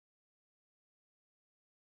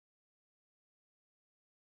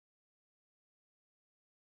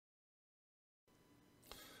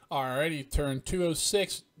Alrighty, turn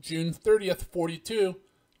 206, June 30th, 42.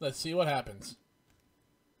 Let's see what happens.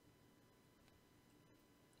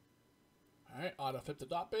 Alright, auto flip the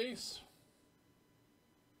dot base.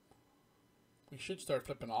 We should start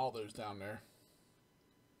flipping all those down there.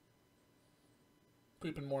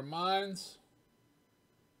 Creeping more mines.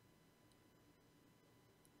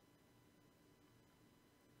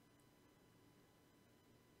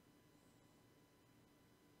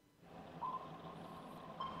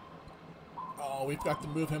 Oh, we've got to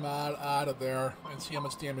move him out of there and see how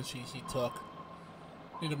much damage he took.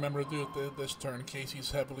 Need to remember to do it this turn in case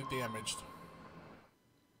he's heavily damaged.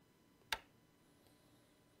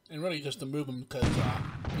 And really just to move him because,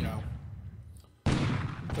 you know,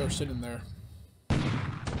 they're sitting there.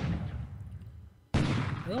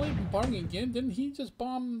 Really? Bombarding again? Didn't he just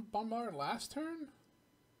bombard last turn?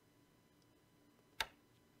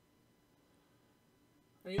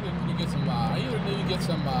 I either need to get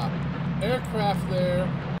some, aircraft there,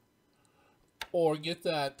 or get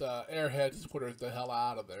that air headquarters the hell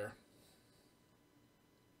out of there.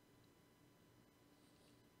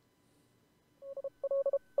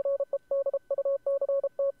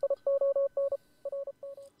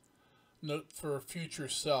 Note for future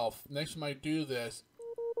self. Next time I do this,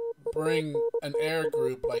 bring an air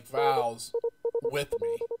group like Val's with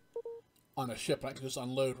me on a ship. I can just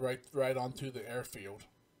unload right onto the airfield.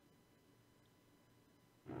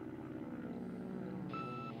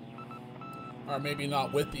 Or maybe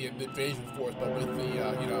not with the invasion force, but with the,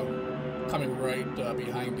 you know, coming right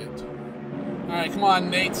behind it. Alright, come on,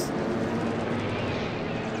 Nates.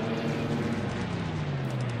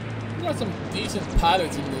 We got some decent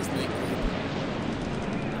pilots in this Nate group.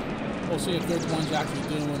 We'll see if they're the ones actually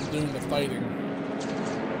doing the fighting.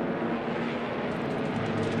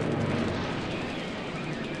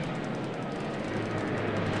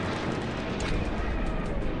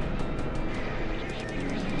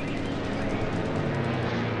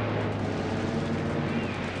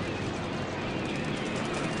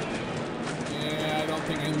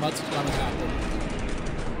 Much is going to happen.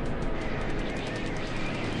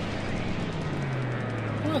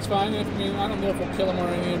 Well, that's fine. I mean, I don't know if we'll kill them or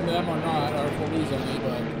any of them or not, or if we'll lose any,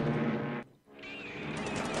 but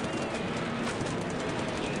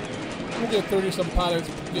we'll get 30-some pilots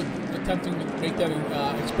attempting to make that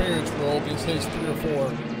experience roll against his 3 or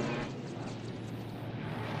 4.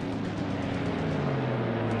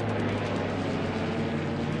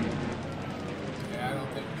 Yeah, I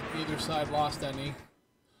don't think either side lost any.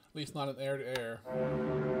 At least not an air-to-air.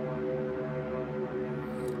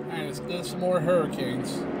 And let's get some more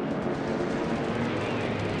hurricanes.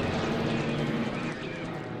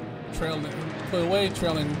 Put away,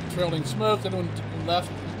 trailing smoke. Everyone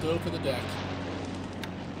left, go for the deck.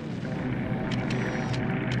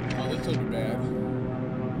 Oh, this could be bad.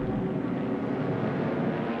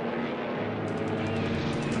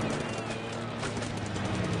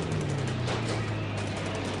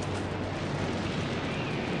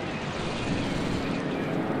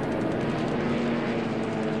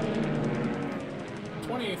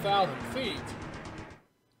 Feet.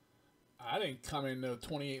 I didn't come in no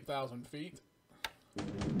 28,000 feet.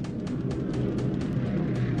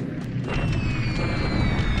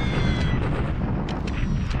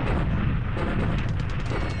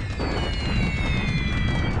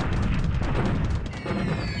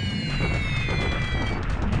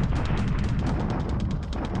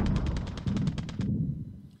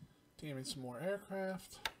 Damage some more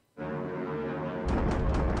aircraft.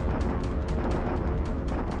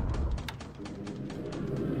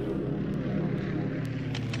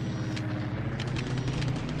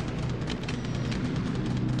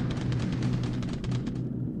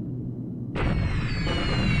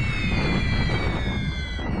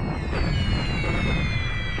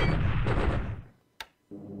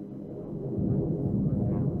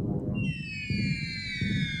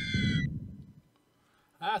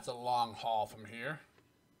 That's a long haul from here.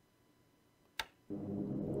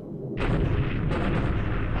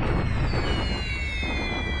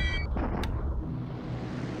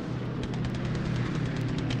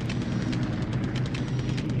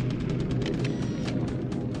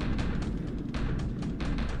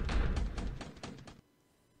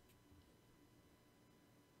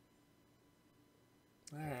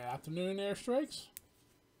 All right, afternoon airstrikes.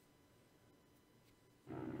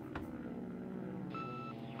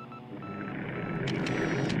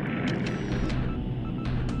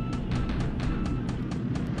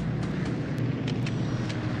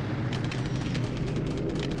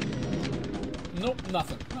 Nope,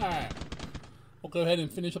 nothing. Alright. We'll go ahead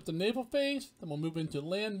and finish up the naval phase, then we'll move into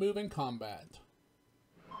land moving combat.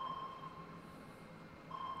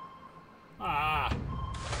 Ah!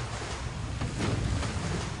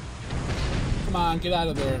 Come on, get out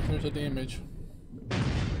of there. There's a damage.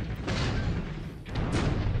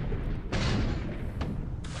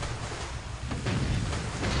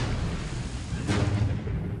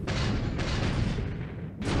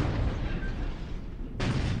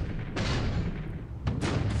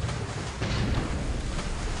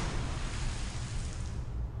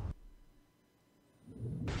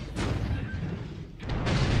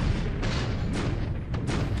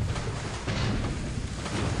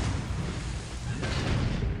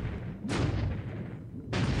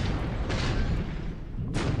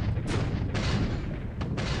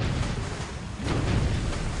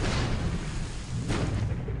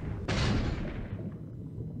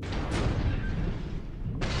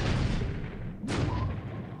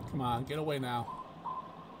 Come on, get away now.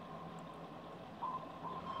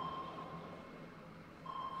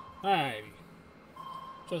 Alrighty.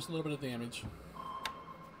 Just a little bit of damage.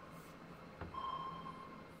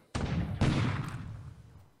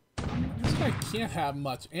 This guy can't have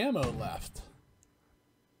much ammo left.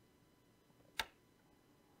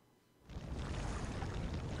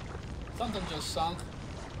 Something just sunk.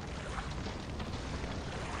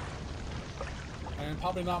 And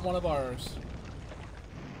probably not one of ours.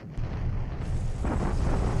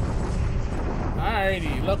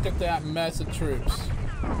 Alrighty, look at that mess of troops.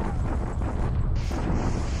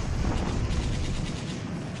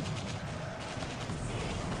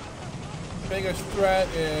 Biggest threat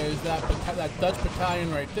is that Dutch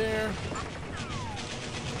battalion right there.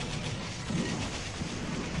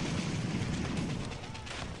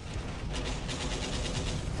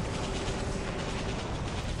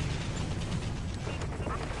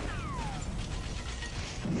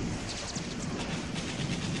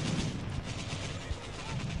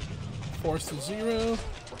 Force to 0.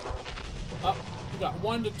 Up, we got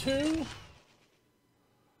 1 to 2.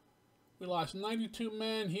 We lost 92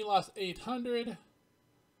 men. He lost 800.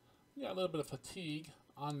 We got a little bit of fatigue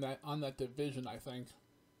on that division, I think.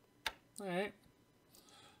 All right.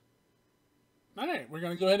 All right, we're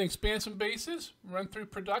gonna go ahead and expand some bases, run through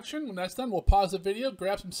production. When that's done, we'll pause the video,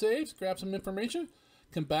 grab some saves, grab some information,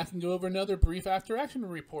 come back and go over another brief after-action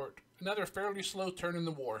report. Another fairly slow turn in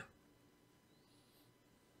the war.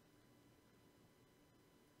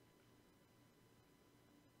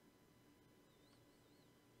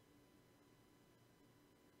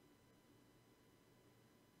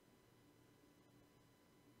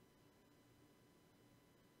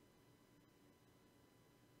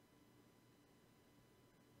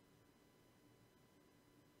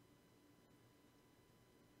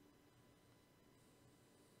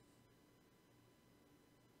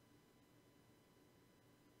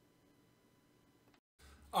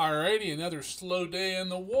 Alrighty, another slow day in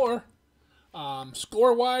the war.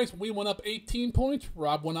 Score-wise, we went up 18 points.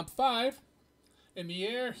 Rob went up 5. In the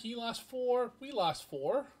air, he lost 4. We lost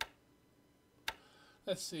 4.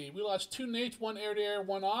 Let's see. We lost 2 nates, 1 air-to-air,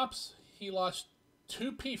 1 ops. He lost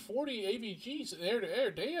 2 P40 AVGs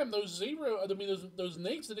air-to-air. Damn, those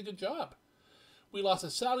nates did a good job. We lost a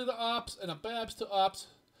Sally to ops, and a Babs to ops,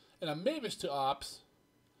 and a Mavis to ops.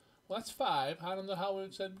 Well, that's 5. I don't know how we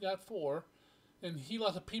said we got 4. And he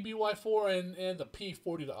lost a PBY4 and a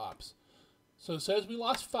P40 to ops. So it says we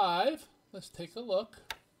lost 5. Let's take a look.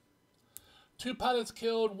 2 pilots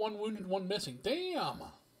killed, 1 wounded, 1 missing. Damn!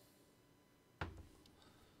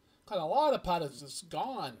 Got a lot of pilots just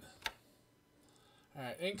gone.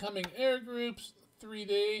 Alright, incoming air groups, 3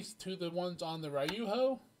 days to the ones on the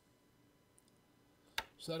Ryuho.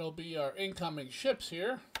 So that'll be our incoming ships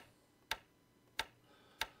here.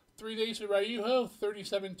 3 days to Ryuho,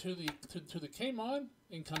 37 to the Kaimon.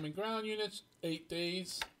 Incoming ground units, 8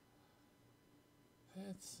 days.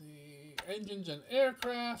 Let's see, engines and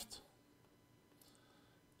aircraft.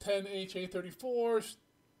 10 HA-34s,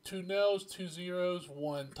 2 nels, 2 zeros,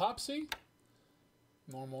 1 topsy.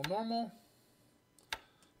 Normal, normal.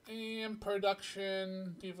 And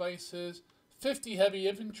production devices, 50 heavy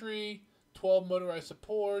infantry, 12 motorized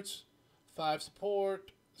supports, 5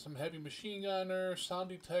 support, some heavy machine gunners, sound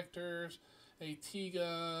detectors, a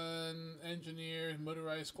T-gun, engineers,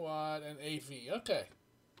 motorized squad, and AV. Okay.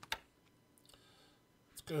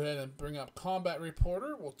 Let's go ahead and bring up Combat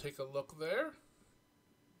Reporter. We'll take a look there.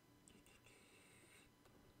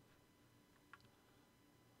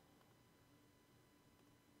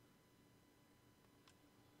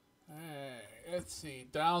 Alright, let's see.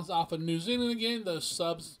 Downs off of New Zealand again. Those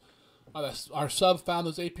subs... our sub found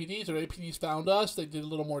those APDs, or APDs found us. They did a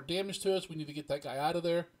little more damage to us. We need to get that guy out of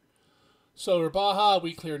there. Solar Baja,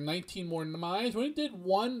 we cleared 19 more mines. We did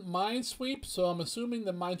 1 mine sweep, so I'm assuming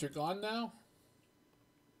the mines are gone now.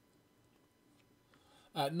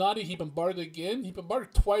 Naughty, he bombarded again. He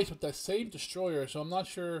bombarded twice with that same destroyer, so I'm not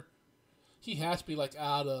sure. He has to be like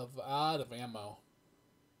out of ammo.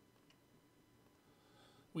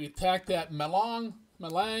 We attacked that Malang.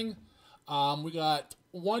 We got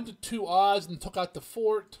 1 to 2 odds and took out the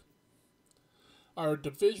fort. Our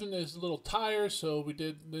division is a little tired, so we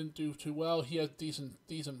didn't do too well. He has decent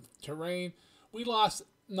terrain. We lost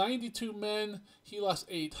 92 men. He lost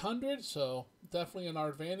 800, so definitely in our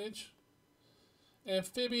advantage.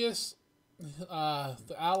 Amphibious,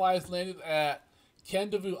 the Allies landed at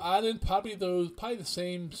Kandavu Island. Probably the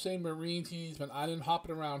same Marines he's been island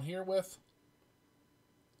hopping around here with.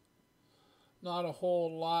 Not a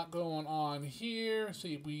whole lot going on here.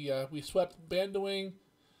 See, we swept Bandowing,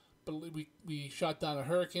 but we shot down a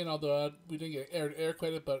Hurricane. Although we didn't get air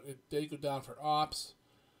credit, but it did go down for ops.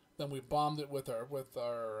 Then we bombed it with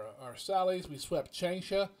our sallies. We swept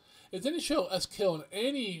Changsha. It didn't show us killing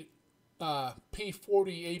any P-40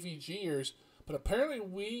 AVGers, but apparently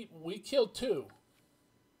we killed 2.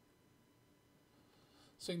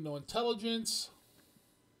 Signal intelligence.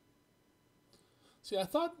 See, I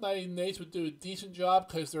thought my Nates would do a decent job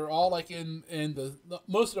because they're all like in the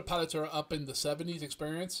most of the pilots are up in the 70s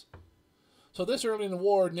experience. So this early in the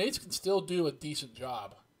war, Nates can still do a decent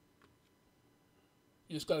job.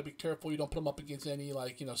 You just got to be careful you don't put them up against any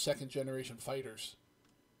second generation fighters.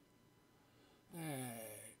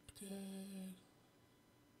 Alright, good.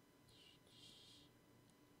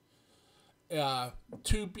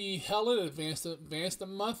 2B Helen advanced a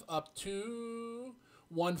month up to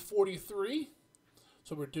 143.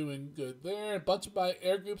 So we're doing good there. A bunch of my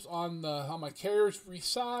air groups on my carriers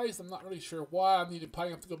resized. I'm not really sure why. I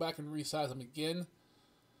probably have to go back and resize them again.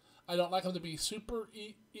 I don't like them to be super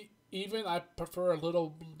even. I prefer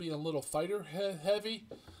being a little fighter heavy.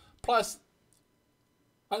 Plus,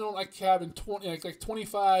 I don't like having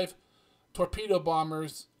 25 torpedo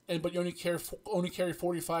bombers, but you only carry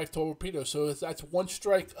 45 torpedoes. So that's 1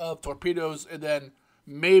 strike of torpedoes and then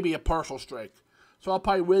maybe a partial strike. So I'll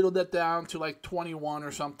probably whittle that down to like 21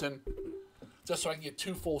 or something, just so I can get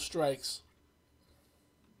 2 full strikes.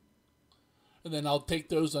 And then I'll take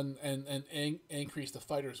those and increase the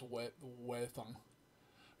fighters with them.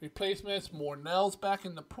 Replacements, more Nels back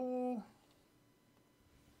in the pool.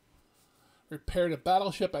 Repaired a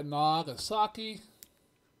battleship at Nagasaki.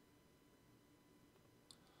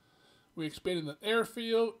 We expanded an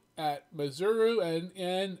airfield at Maizuru and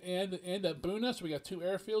at Buna, so we got 2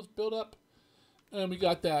 airfields built up. And we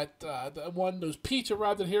got those Peach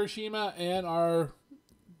arrived at Hiroshima, and our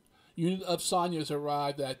unit of Sanyas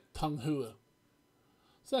arrived at Tunghua.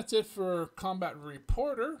 So that's it for Combat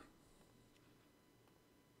Reporter.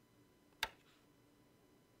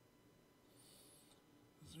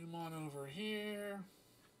 Zoom on over here.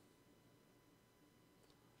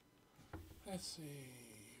 Let's see.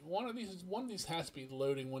 One of these has to be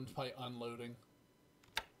loading, one's probably unloading.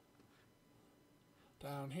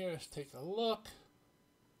 Down here, let's take a look.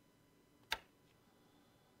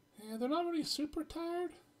 Yeah, they're not really super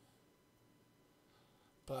tired,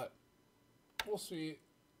 but we'll see.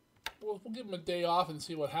 We'll give them a day off and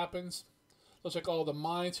see what happens. Looks like all the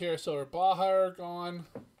mines here, so our Baja are gone.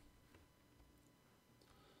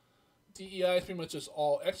 DEI is pretty much just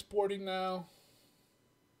all exporting now.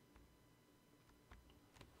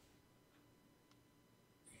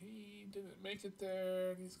 He didn't make it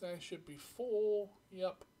there. These guys should be full.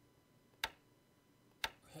 Yep.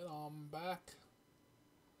 Head on back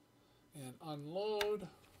and unload.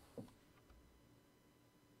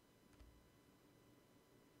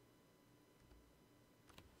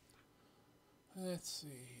 Let's see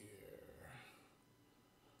here.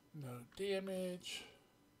 No damage.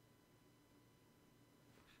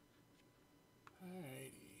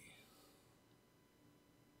 Alrighty.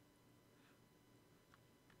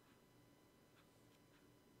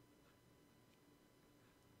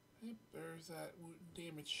 Yep, there's that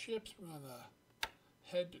damaged ships. We're gonna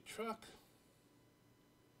head to truck.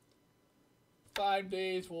 5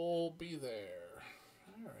 days we'll be there.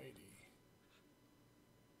 Alrighty.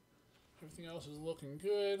 Everything else is looking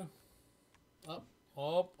good.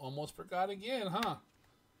 Oh, almost forgot again, huh?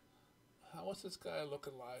 What's this guy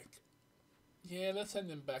looking like? Yeah, let's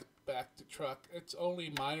send him back to truck. It's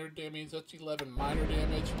only minor damage. That's 11 minor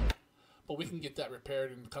damage. But we can get that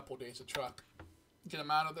repaired in a couple of days of truck. Get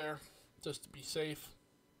him out of there just to be safe.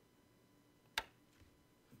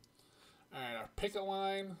 Alright, our picket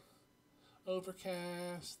line.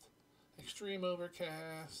 Overcast. Extreme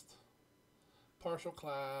overcast. Partial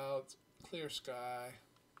clouds. Clear sky.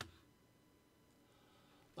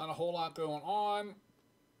 Not a whole lot going on.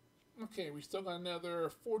 Okay, we still got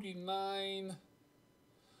another 49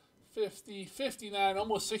 50, 59,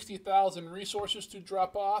 almost 60,000 resources to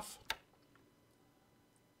drop off.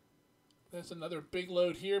 There's another big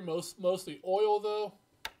load here, mostly oil though.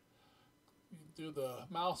 You do the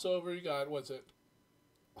mouse over, you got, what's it?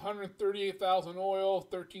 138,000 oil,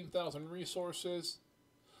 13,000 resources.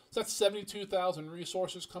 So that's 72,000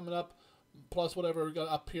 resources coming up, plus whatever we got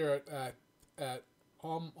up here at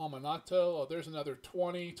Aminato. Oh, there's another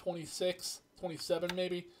 20, 26, 27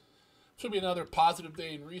 maybe. Should be another positive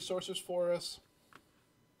day in resources for us.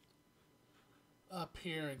 Up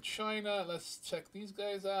here in China, let's check these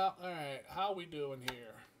guys out. All right, how we doing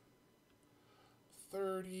here?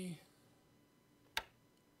 30,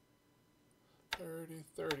 30,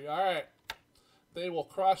 30. All right, they will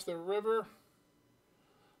cross the river.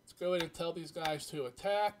 Let's go ahead and tell these guys to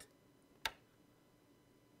attack.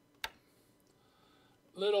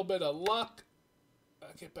 Little bit of luck.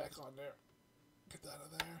 Get back on there. Get that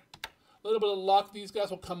out of there. A little bit of luck. These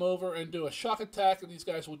guys will come over and do a shock attack, and these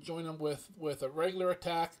guys will join them with a regular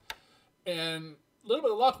attack. And a little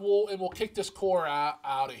bit of luck, we'll kick this core out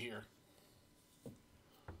of here.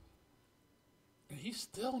 And he's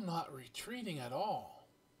still not retreating at all.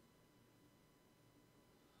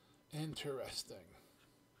 Interesting.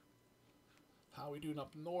 How we doing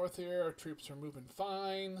up north here? Our troops are moving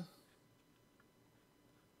fine.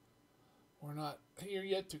 We're not here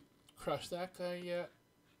yet to crush that guy yet.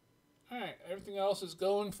 Alright, everything else is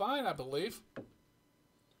going fine, I believe.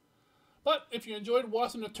 But if you enjoyed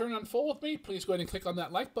watching the turn unfold with me, please go ahead and click on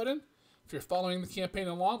that like button. If you're following the campaign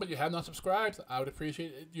along but you have not subscribed, I would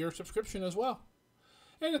appreciate your subscription as well.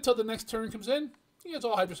 And until the next turn comes in, you guys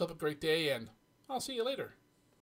all have yourself a great day, and I'll see you later.